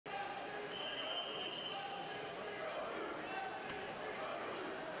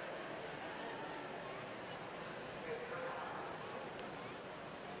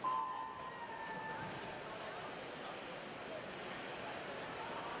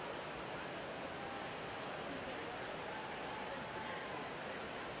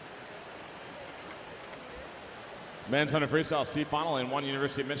Men's 100 freestyle C final. Lane 1,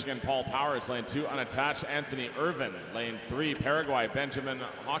 University of Michigan, Paul Powers. Lane 2, unattached, Anthony Irvin. Lane 3, Paraguay, Benjamin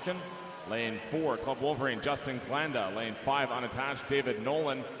Hawken. Lane 4, Club Wolverine, Justin Glanda. Lane 5, unattached, David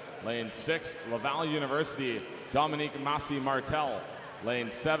Nolan. Lane 6, Laval University, Dominique Massey Martel.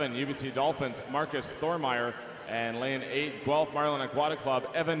 Lane 7, UBC Dolphins, Marcus Thormeyer. And lane 8, Guelph Marlin Aquatic Club,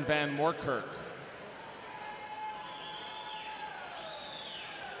 Evan Van Moorkirk.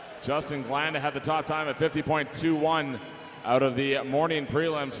 Justin Glanda had the top time at 50.21 out of the morning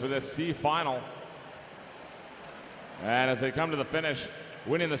prelims for this C final. And as they come to the finish,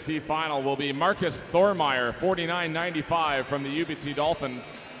 winning the C final will be Marcus Thormeyer, 49.95 from the UBC Dolphins.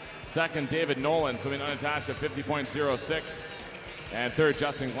 Second, David Nolan, swimming unattached at 50.06. And third,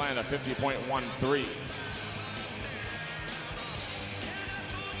 Justin Glanda, 50.13.